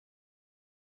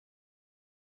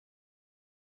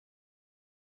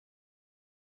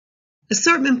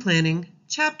Assortment Planning,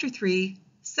 Chapter 3,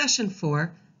 Session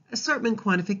 4, Assortment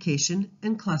Quantification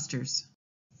and Clusters.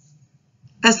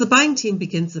 As the buying team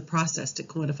begins the process to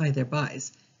quantify their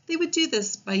buys, they would do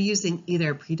this by using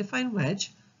either a predefined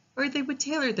wedge or they would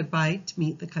tailor their buy to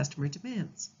meet the customer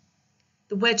demands.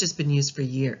 The wedge has been used for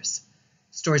years.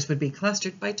 Stores would be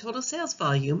clustered by total sales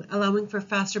volume, allowing for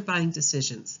faster buying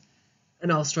decisions. An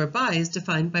all-store buy is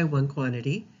defined by one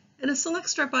quantity, and a select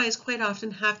store buy is quite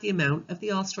often half the amount of the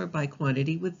all-store buy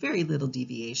quantity with very little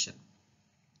deviation.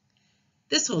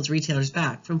 This holds retailers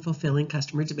back from fulfilling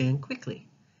customer demand quickly.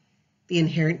 The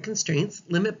inherent constraints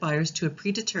limit buyers to a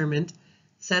predetermined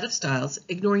set of styles,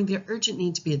 ignoring their urgent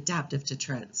need to be adaptive to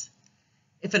trends.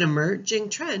 If an emerging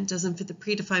trend doesn't fit the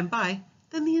predefined buy,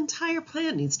 then the entire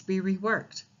plan needs to be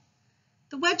reworked.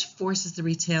 The wedge forces the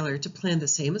retailer to plan the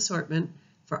same assortment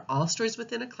for all stores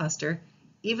within a cluster,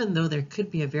 even though there could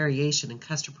be a variation in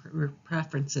customer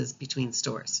preferences between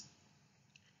stores.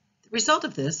 The result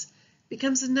of this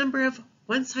becomes a number of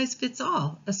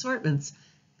one-size-fits-all assortments,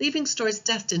 leaving stores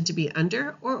destined to be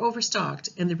under or overstocked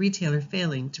and the retailer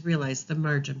failing to realize the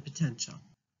margin potential.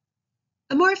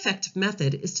 A more effective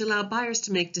method is to allow buyers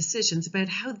to make decisions about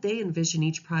how they envision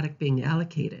each product being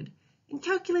allocated and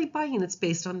calculate buy units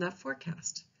based on that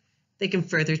forecast. They can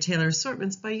further tailor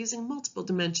assortments by using multiple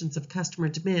dimensions of customer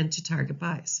demand to target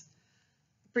buys.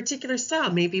 A particular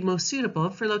style may be most suitable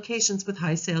for locations with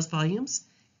high sales volumes,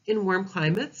 in warm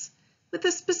climates, with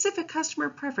a specific customer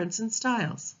preference and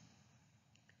styles.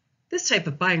 This type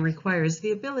of buying requires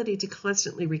the ability to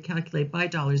constantly recalculate buy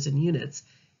dollars and units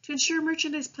to ensure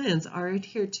merchandise plans are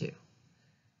adhered to.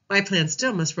 Buy plans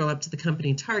still must roll up to the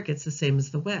company targets the same as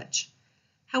the wedge.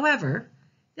 However,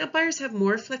 now buyers have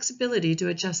more flexibility to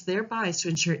adjust their buys to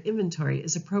ensure inventory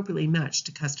is appropriately matched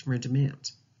to customer demand.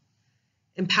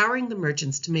 Empowering the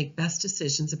merchants to make best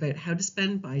decisions about how to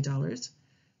spend buy dollars,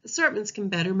 assortments can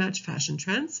better match fashion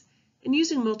trends, and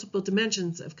using multiple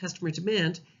dimensions of customer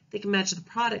demand, they can match the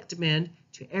product demand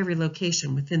to every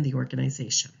location within the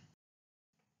organization.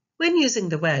 When using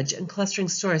the wedge and clustering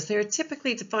stores, they are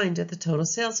typically defined at the total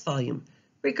sales volume,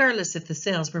 regardless if the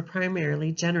sales were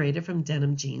primarily generated from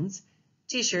denim jeans,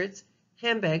 t-shirts,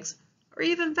 handbags, or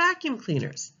even vacuum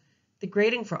cleaners. The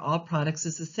grading for all products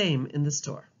is the same in the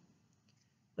store.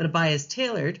 When a buy is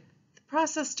tailored, the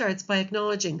process starts by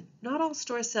acknowledging not all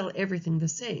stores sell everything the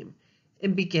same,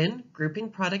 and begin grouping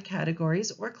product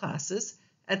categories or classes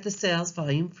at the sales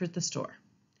volume for the store.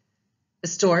 A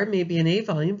store may be an A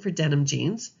volume for denim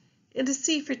jeans, and a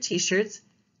C for t-shirts,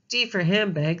 D for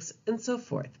handbags, and so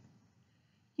forth.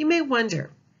 You may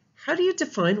wonder, how do you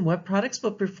define what products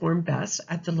will perform best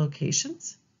at the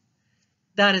locations?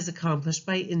 That is accomplished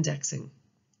by indexing.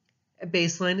 A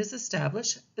baseline is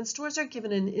established, and stores are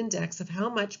given an index of how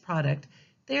much product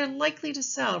they are likely to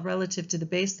sell relative to the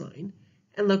baseline,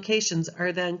 and locations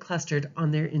are then clustered on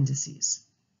their indices.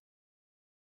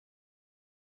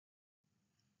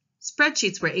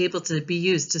 Spreadsheets were able to be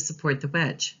used to support the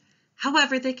wedge.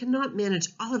 However, they cannot manage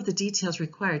all of the details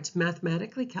required to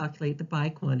mathematically calculate the buy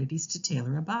quantities to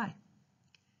tailor a buy.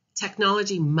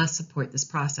 Technology must support this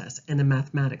process and the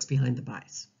mathematics behind the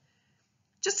buys.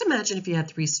 Just imagine if you had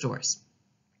 3 stores.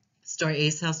 Store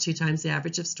A sells 2 times the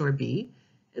average of store B,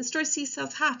 and store C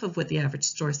sells half of what the average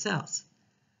store sells.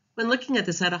 When looking at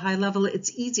this at a high level, it's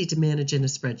easy to manage in a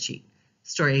spreadsheet.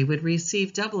 Store A would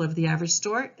receive double of the average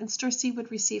store, and store C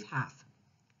would receive half.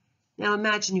 Now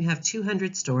imagine you have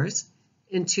 200 stores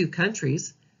in 2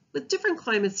 countries with different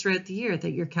climates throughout the year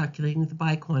that you're calculating the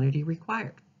buy quantity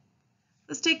required.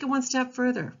 Let's take it one step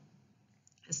further.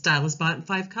 A style is bought in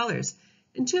 5 colors,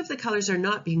 and 2 of the colors are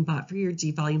not being bought for your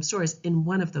D volume stores in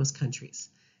one of those countries,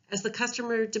 as the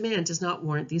customer demand does not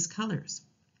warrant these colors.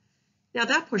 Now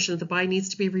that portion of the buy needs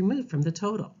to be removed from the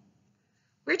total.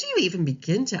 Where do you even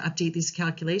begin to update these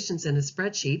calculations in a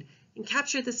spreadsheet and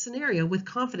capture the scenario with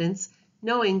confidence,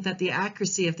 knowing that the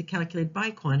accuracy of the calculated buy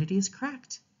quantity is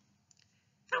correct?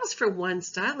 That was for one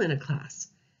style in a class.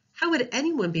 How would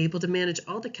anyone be able to manage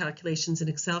all the calculations in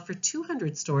Excel for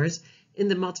 200 stores in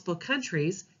the multiple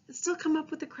countries and still come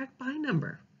up with the correct buy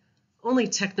number? Only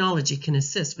technology can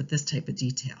assist with this type of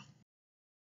detail.